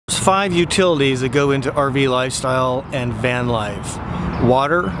5 utilities that go into RV lifestyle and van life: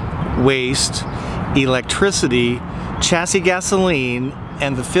 water, waste, electricity, chassis gasoline,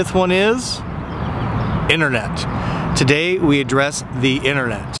 and the 5th one is internet. Today we address the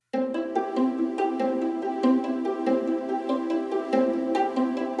internet.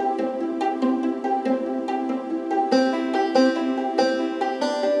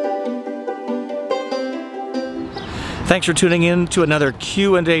 Thanks for tuning in to another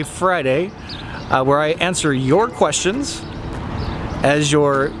Q&A Friday, where I answer your questions. As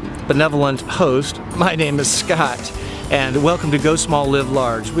your benevolent host, my name is Scott, and welcome to Go Small, Live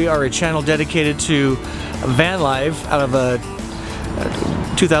Large. We are a channel dedicated to van life out of a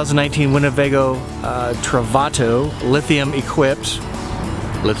 2019 Winnebago Travato, lithium equipped.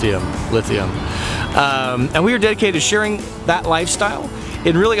 Lithium. And we are dedicated to sharing that lifestyle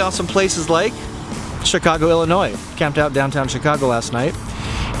in really awesome places like Chicago, Illinois. Camped out downtown Chicago last night.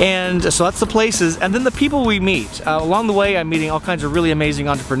 And so that's the places, and then the people we meet. Along the way, I'm meeting all kinds of really amazing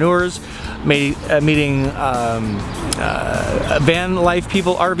entrepreneurs, meeting van life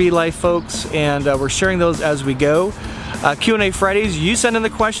people, RV life folks, and we're sharing those as we go. Q&A Fridays, you send in the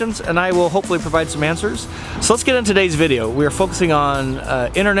questions and I will hopefully provide some answers. So let's get into today's video. We are focusing on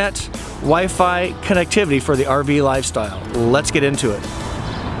internet, Wi-Fi connectivity for the RV lifestyle. Let's get into it.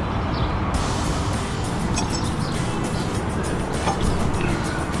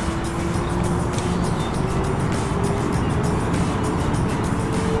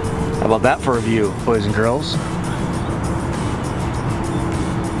 How about that for a view, boys and girls?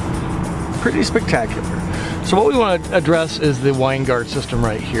 Pretty spectacular. So what we want to address is the Winegard system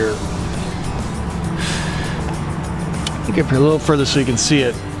right here. I'll get up here a little further so you can see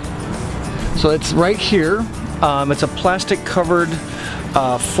it. So it's right here. It's a plastic covered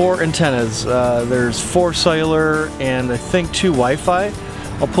 4 antennas. There's 4 cellular and I think 2 Wi-Fi.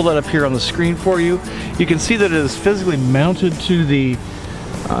 I'll pull that up here on the screen for you. You can see that it is physically mounted to the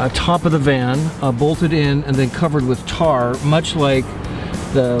top of the van, bolted in and then covered with tar, much like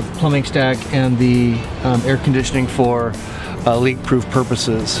the plumbing stack and the air conditioning for leak-proof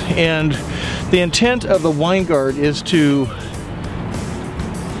purposes. And the intent of the Winegard is to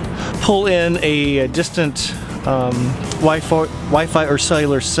pull in a distant Wi-Fi or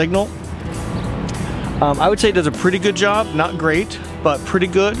cellular signal. I would say it does a pretty good job, not great, but pretty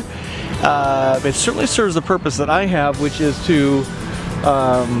good. It certainly serves the purpose that I have, which is to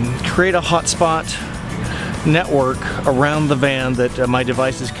create a hotspot network around the van that my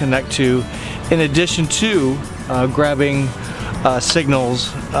devices connect to, in addition to grabbing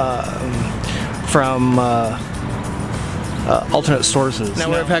signals from alternate sources. Now,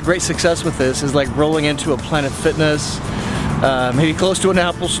 where I've had great success with this is like rolling into a Planet Fitness, maybe close to an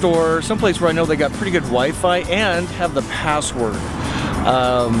Apple store, someplace where I know they got pretty good Wi-Fi and have the password.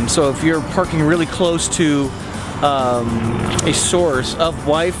 So if you're parking really close to a source of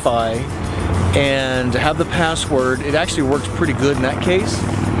Wi-Fi and have the password, it actually works pretty good in that case.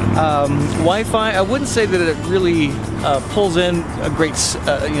 Wi-Fi, I wouldn't say that it really pulls in a great,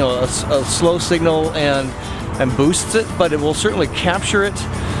 a slow signal and boosts it, but it will certainly capture it.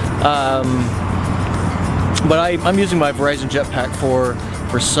 But I'm using my Verizon JetPack for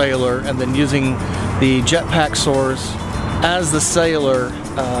cellular, and then using the JetPack source as the cellular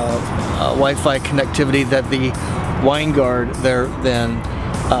Wi-Fi connectivity that the Winegard there then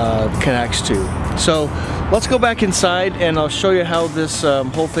connects to. So let's go back inside and I'll show you how this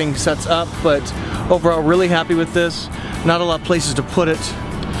whole thing sets up. But overall, really happy with this. Not a lot of places to put it.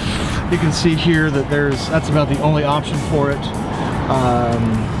 You can see here that that's about the only option for it.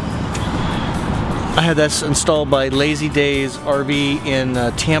 I had this installed by Lazy Days RV in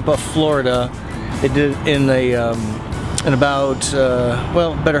Tampa, Florida. They did it in about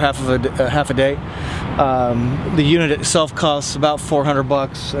better half a day. The unit itself costs about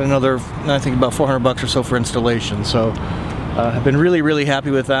 $400, another I think about $400 or so for installation. So I've been really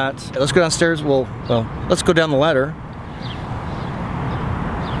happy with that. Let's go downstairs. Let's go down the ladder.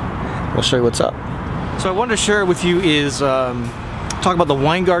 We'll show you what's up. So I wanted to share with you is talk about the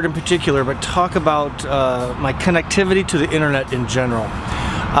Winegard in particular, but talk about my connectivity to the internet in general.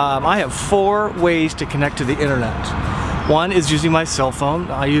 I have 4 ways to connect to the internet. One is using my cell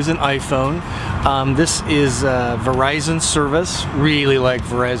phone. I use an iPhone. This is Verizon service. Really like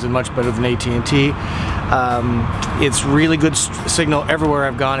Verizon, much better than AT&T. It's really good signal everywhere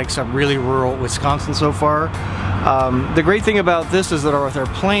I've gone except really rural Wisconsin so far. The great thing about this is that with our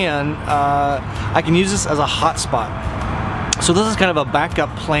plan, I can use this as a hotspot. So this is kind of a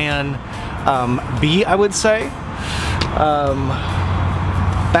backup plan B, I would say.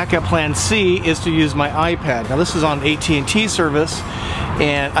 Backup plan C is to use my iPad. Now this is on AT&T service,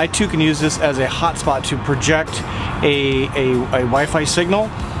 and I too can use this as a hotspot to project a Wi-Fi signal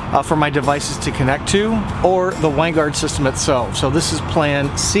for my devices to connect to, or the Winegard system itself. So this is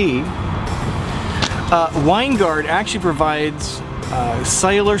plan C. Winegard actually provides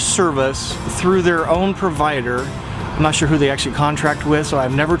cellular service through their own provider. I'm not sure who they actually contract with, so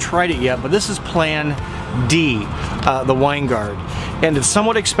I've never tried it yet, but this is plan D, the Winegard. And it's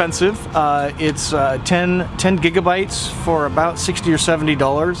somewhat expensive. It's 10 gigabytes for about $60 or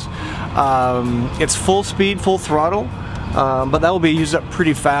 $70. It's full speed, full throttle, but that will be used up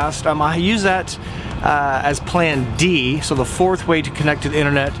pretty fast. I use that as plan D, so the fourth way to connect to the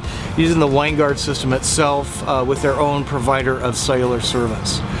internet, using the Winegard system itself with their own provider of cellular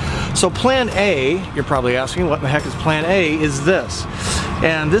service. So plan A, you're probably asking, what the heck is plan A, is this.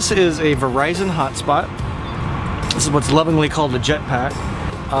 And this is a Verizon hotspot. This is what's lovingly called a JetPack.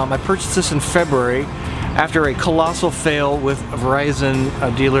 I purchased this in February after a colossal fail with a Verizon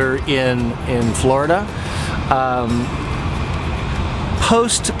dealer in Florida.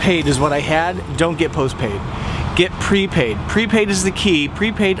 Postpaid is what I had. Don't get postpaid. Get prepaid. Prepaid is the key.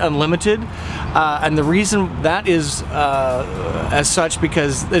 Prepaid unlimited. And the reason that is as such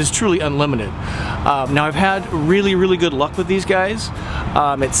because it is truly unlimited. Now I've had really good luck with these guys.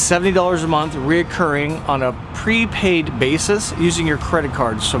 It's $70 a month reoccurring on a prepaid basis using your credit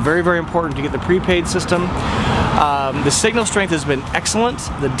cards. So very important to get the prepaid system. The signal strength has been excellent.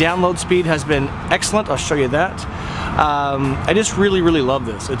 The download speed has been excellent. I'll show you that. I just really love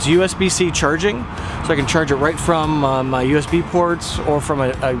this. It's USB-C charging, so I can charge it right from my USB ports or from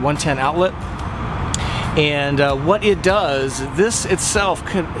a 110 outlet. And what it does, this itself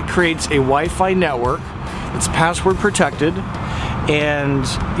creates a Wi-Fi network. It's password protected, and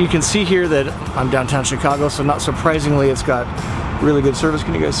you can see here that I'm downtown Chicago, so not surprisingly it's got really good service.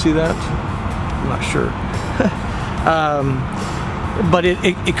 Can you guys see that? I'm not sure. But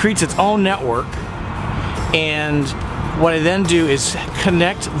it creates its own network, and what I then do is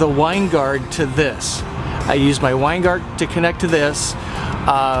connect the Winegard to this. I use my Winegard to connect to this,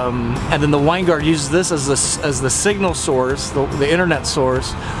 and then the Winegard uses this as the signal source, the internet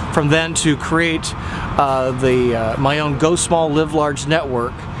source, from then to create my own Go Small Live Large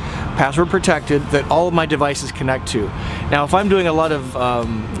network, password protected, that all of my devices connect to. Now if I'm doing a lot of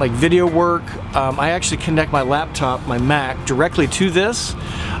like video work, I actually connect my laptop, my Mac, directly to this,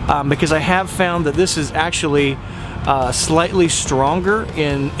 because I have found that this is actually slightly stronger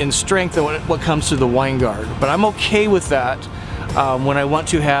in strength than what comes to the Winegard. But I'm okay with that when I want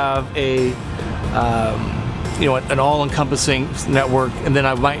to have a an all-encompassing network, and then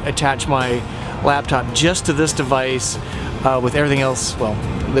I might attach my laptop just to this device with everything else, well,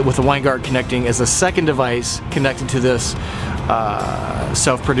 with the Winegard connecting as a second device connected to this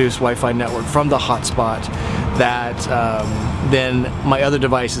self-produced Wi-Fi network from the hotspot, that then my other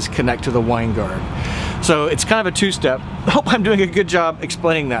devices connect to the Winegard. So it's kind of a two-step. I hope I'm doing a good job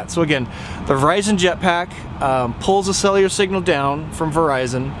explaining that. So again, the Verizon JetPack pulls a cellular signal down from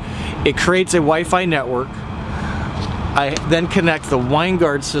Verizon. It creates a Wi-Fi network. I then connect the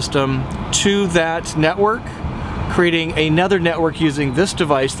Winegard system to that network, creating another network using this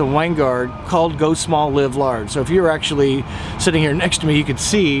device, the Winegard, called Go Small Live Large. So if you were actually sitting here next to me, you could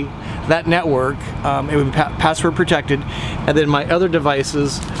see that network. It would be password protected, and then my other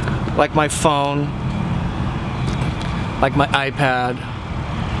devices, like my phone, like my iPad,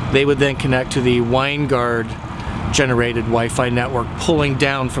 they would then connect to the Winegard generated Wi-Fi network, pulling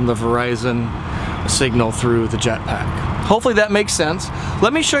down from the Verizon signal through the JetPack. Hopefully that makes sense.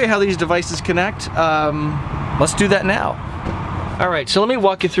 Let me show you how these devices connect. Let's do that now. Alright, so let me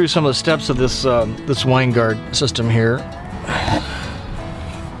walk you through some of the steps of this this Winegard system here.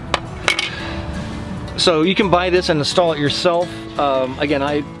 So you can buy this and install it yourself. Again,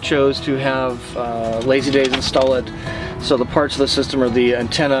 I chose to have Lazy Days install it. So the parts of the system are the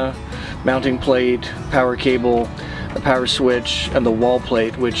antenna, mounting plate, power cable, the power switch, and the wall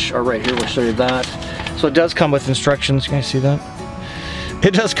plate, which are right here. We'll show you that. So it does come with instructions. Can you see that?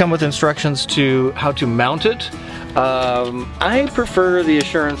 It does come with instructions to how to mount it. I prefer the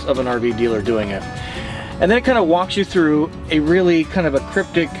assurance of an RV dealer doing it. And then it kind of walks you through a really kind of a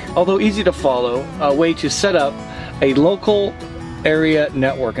cryptic, although easy to follow, way to set up a local area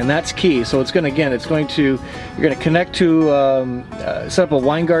network, and that's key. So it's going to, again, you're going to connect to, set up a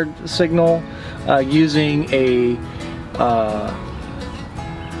Winegard signal using the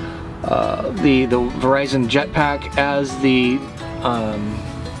Verizon JetPack as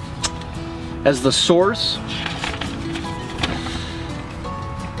the source.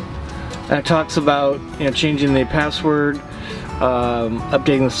 And it talks about changing the password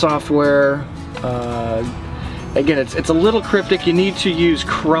updating the software. Again, it's a little cryptic. You need to use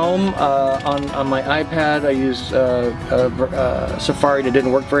Chrome on my iPad. I used Safari that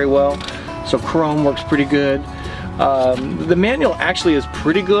didn't work very well, so Chrome works pretty good. The manual actually is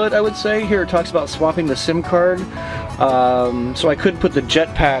pretty good, I would say. Here it talks about swapping the SIM card. So I could put the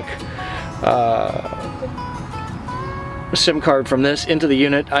JetPack SIM card from this into the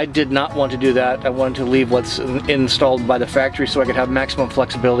unit. I did not want to do that. I wanted to leave what's installed by the factory so I could have maximum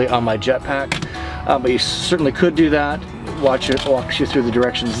flexibility on my JetPack. But you certainly could do that. Walks you through the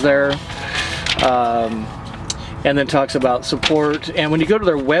directions there. And then talks about support. And when you go to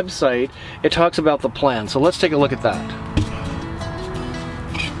their website, it talks about the plan. So let's take a look at that.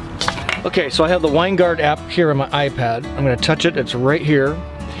 Okay, so I have the Winegard app here on my iPad. I'm going to touch it. It's right here.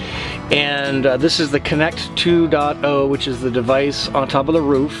 And this is the Connect 2.0, which is the device on top of the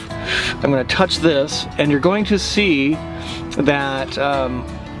roof. I'm going to touch this, and you're going to see that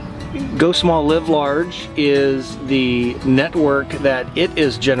Go Small Live Large is the network that it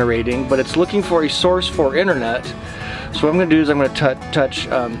is generating, but it's looking for a source for internet. So what I'm going to do is I'm going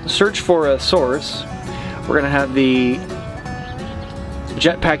to search for a source. We're going to have the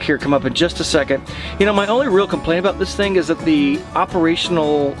JetPack here come up in just a second. You know, my only real complaint about this thing is that the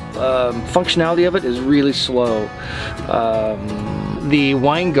operational functionality of it is really slow. The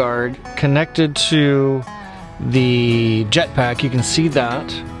Winegard connected to the JetPack, you can see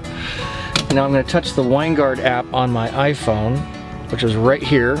that. Now I'm going to touch the Winegard app on my iPhone, which is right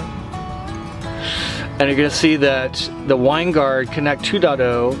here. And you're going to see that the Winegard Connect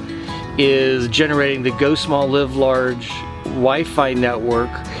 2.0 is generating the Go Small Live Large Wi-Fi network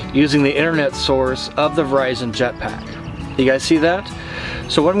using the internet source of the Verizon JetPack. You guys see that?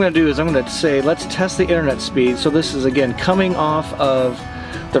 So what I'm going to do is I'm going to say, let's test the internet speed. So this is again coming off of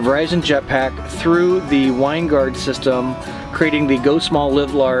the Verizon JetPack through the Winegard system, creating the Go Small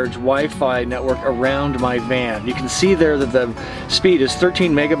Live Large Wi-Fi network around my van. You can see there that the speed is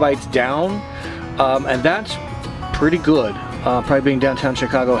 13 megabytes down, and that's pretty good. Probably being downtown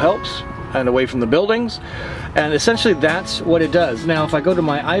Chicago helps, and away from the buildings. And essentially that's what it does. Now if I go to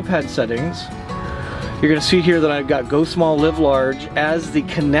my iPad settings, you're going to see here that I've got Go Small Live Large as the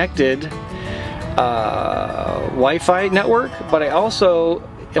connected Wi-Fi network, but I also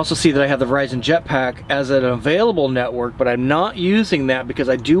see that I have the Verizon JetPack as an available network, but I'm not using that because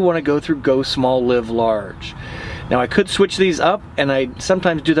I do want to go through Go Small Live Large. Now I could switch these up, and I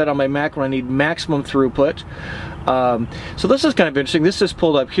sometimes do that on my Mac when I need maximum throughput. So this is kind of interesting. This is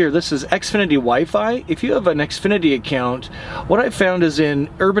pulled up here. This is Xfinity Wi-Fi. If you have an Xfinity account, what I've found is in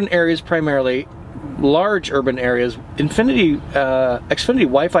urban areas primarily, large urban areas, Xfinity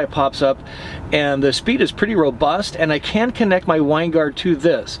Wi-Fi pops up and the speed is pretty robust, and I can connect my Winegard to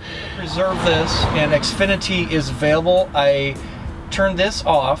this. Reserve this, and Xfinity is available. I turn this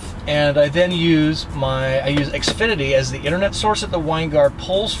off, and I then use Xfinity as the internet source that the Winegard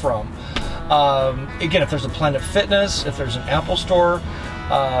pulls from. Again, if there's a Planet Fitness, if there's an Apple store,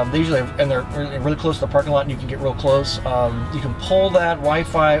 they usually and they're really close to the parking lot, and you can get real close. You can pull that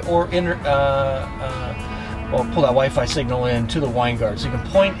Wi-Fi or pull that Wi-Fi signal into the Winegard. So you can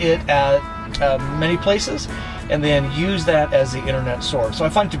point it at many places and then use that as the internet source. So I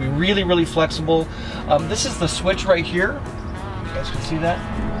find it to be really, really flexible. This is the switch right here. You guys can see that.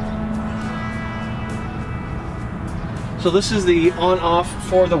 So this is the on-off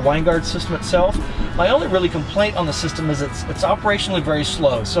for the Winegard system itself. My only really complaint on the system is it's operationally very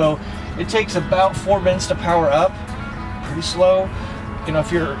slow. So it takes about 4 minutes to power up. Pretty slow. You know,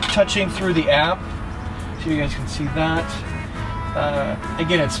 if you're touching through the app, so you guys can see that.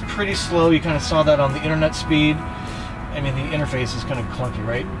 Again, it's pretty slow. You kind of saw that on the internet speed. I mean, the interface is kind of clunky,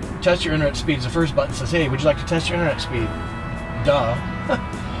 right? Test your internet speed is the first button. It says, hey, would you like to test your internet speed? Duh.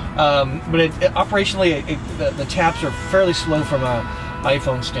 But operationally, the taps are fairly slow from an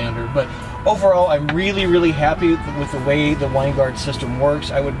iPhone standard. But overall, I'm really, really happy with the way the Winegard system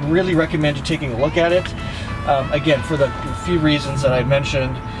works. I would really recommend you taking a look at it. Again, for the few reasons that I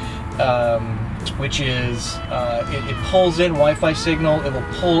mentioned, which is it pulls in Wi-Fi signal. It will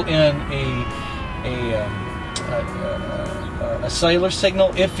pull in a cellular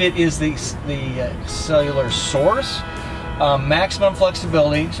signal if it is the cellular source. Maximum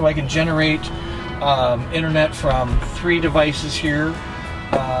flexibility, so I can generate internet from 3 devices here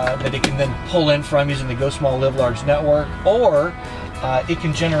that it can then pull in from using the Go Small Live Large network, or it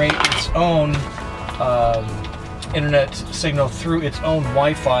can generate its own internet signal through its own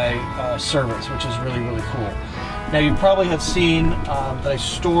Wi-Fi service, which is really, really cool. Now you probably have seen that I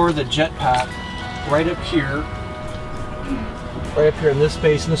store the JetPack right up here right up here in this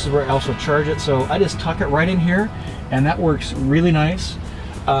space, and this is where I also charge it. So I just tuck it right in here, and that works really nice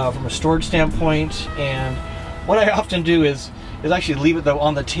from a storage standpoint. And what I often do is actually leave it though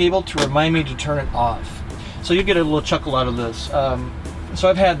on the table to remind me to turn it off. So you get a little chuckle out of this. So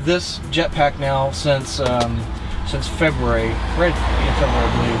I've had this JetPack now since February, right in February,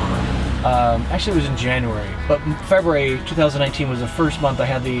 I believe. Actually, it was in January, but February 2019 was the first month I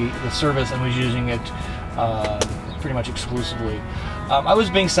had the service and was using it pretty much exclusively. I was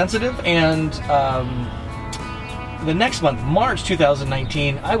being sensitive, and the next month, March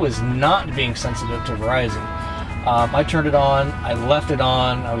 2019, I was not being sensitive to Verizon. I turned it on, I left it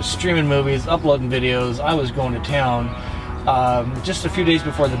on, I was streaming movies, uploading videos, I was going to town. Just a few days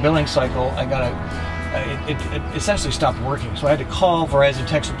before the billing cycle, I got it essentially stopped working. So I had to call Verizon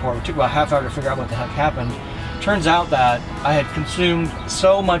tech support. It took about a half hour to figure out what the heck happened. Turns out that I had consumed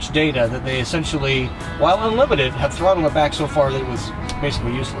so much data that they essentially, while unlimited, had throttled it back so far that it was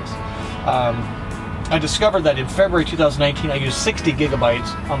basically useless. I discovered that in February 2019, I used 60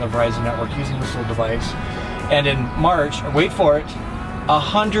 gigabytes on the Verizon network using this little device. And in March, wait for it,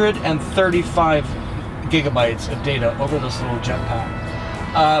 135 gigabytes of data over this little JetPack.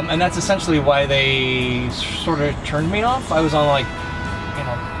 And that's essentially why they sort of turned me off. I was on, like,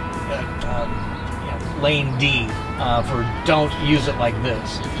 lane D for don't use it like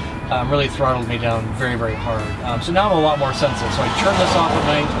this. Really throttled me down very, very hard. So now I'm a lot more sensitive. So I turn this off at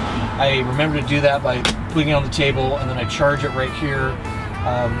night. I remember to do that by putting it on the table, and then I charge it right here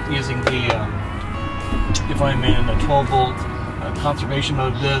using the, if I'm in a 12 volt conservation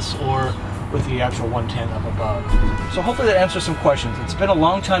mode, this, or with the actual 110 up above. So hopefully that answers some questions. It's been a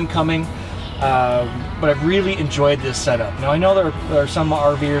long time coming, but I've really enjoyed this setup. Now I know there are some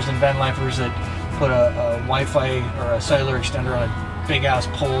RVers and Vanlifers that put a Wi-Fi or a cellular extender on a big ass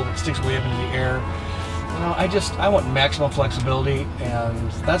pole that sticks way up into the air. You know, I want maximum flexibility,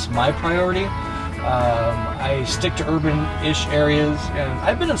 and that's my priority. I stick to urban-ish areas, and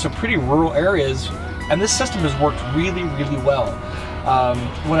I've been in some pretty rural areas, and this system has worked really, really well.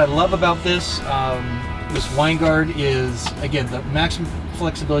 What I love about this Winegard is, again, the maximum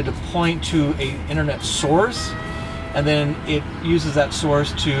flexibility to point to an internet source, and then it uses that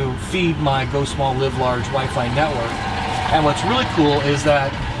source to feed my Go Small Live Large Wi-Fi network. And what's really cool is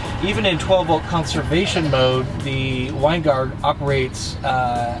that even in 12 volt conservation mode, the Winegard operates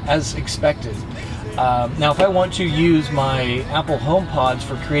as expected. Now if I want to use my Apple HomePods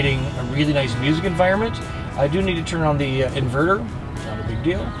for creating a really nice music environment, I do need to turn on the inverter. Not a big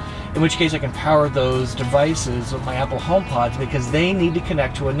deal. In which case I can power those devices with my Apple HomePods, because they need to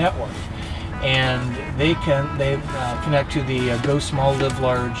connect to a network, and they connect to the Go Small Live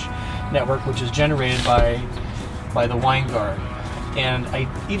Large network, which is generated by the Winegard. And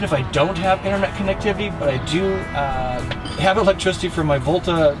even if I don't have internet connectivity, but I do have electricity from my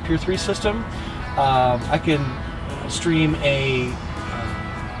Volta Pure 3 system, I can stream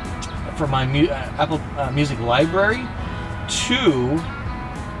from my Apple Music library to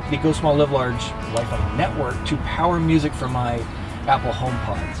the Go Small Live Large Wi-Fi network to power music from my Apple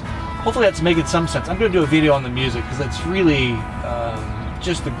HomePods. Hopefully that's making some sense. I'm going to do a video on the music, because that's really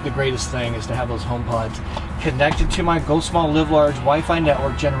just the greatest thing, is to have those HomePods connected to my Go Small Live Large Wi-Fi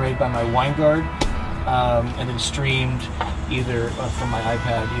network generated by my Winegard, and then streamed either from my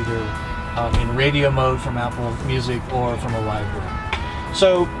iPad, either in radio mode from Apple Music or from a library.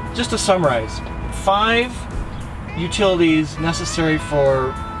 So just to summarize, 5 utilities necessary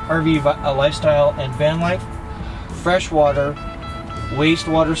for RV lifestyle and van life: fresh water,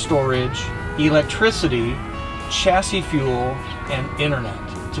 wastewater storage, electricity, chassis fuel, and internet.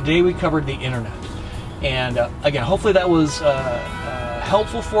 Today we covered the internet. And again, hopefully that was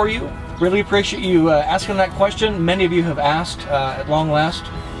helpful for you. Really appreciate you asking that question. Many of you have asked. At long last,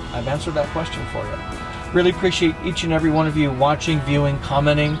 I've answered that question for you. Really appreciate each and every one of you watching, viewing,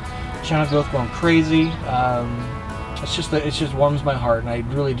 commenting. Channel growth going crazy. It just warms my heart, and I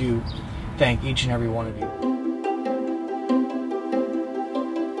really do thank each and every one of you.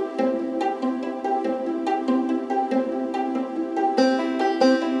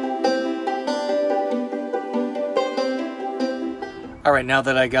 All right, now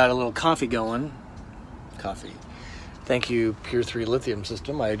that I got a little coffee going, thank you Pure 3 lithium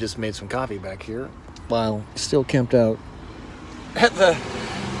system. I just made some coffee back here while still camped out at the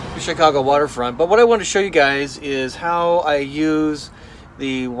Chicago waterfront. But what I want to show you guys is how I use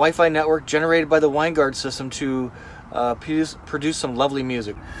the Wi-Fi network generated by the Winegard system to produce some lovely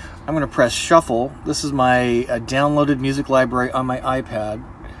music. I'm going to press shuffle. This is my downloaded music library on my iPad.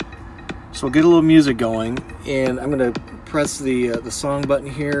 So we'll get a little music going, and I'm going to press the song button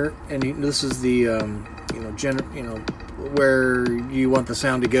here, and this is the where you want the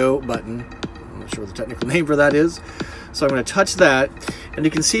sound to go button. I'm not sure what the technical name for that is. So I'm going to touch that, and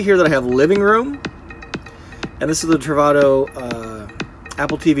you can see here that I have living room, and this is the Travato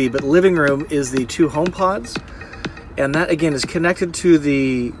Apple TV, but living room is the 2 HomePods, and that again is connected to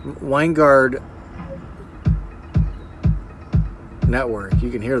the Winegard network. You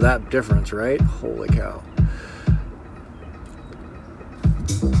can hear that difference, right? Holy cow.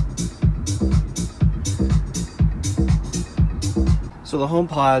 So the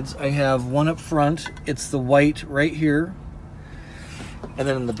HomePods, I have one up front. It's the white right here. And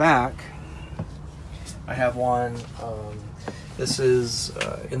then in the back, I have one. This is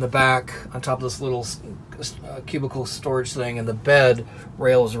in the back on top of this little cubicle storage thing, and the bed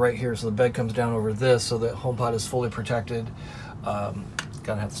rail is right here. So the bed comes down over this, so that HomePod is fully protected.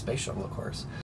 Gotta have the space shuttle, of course.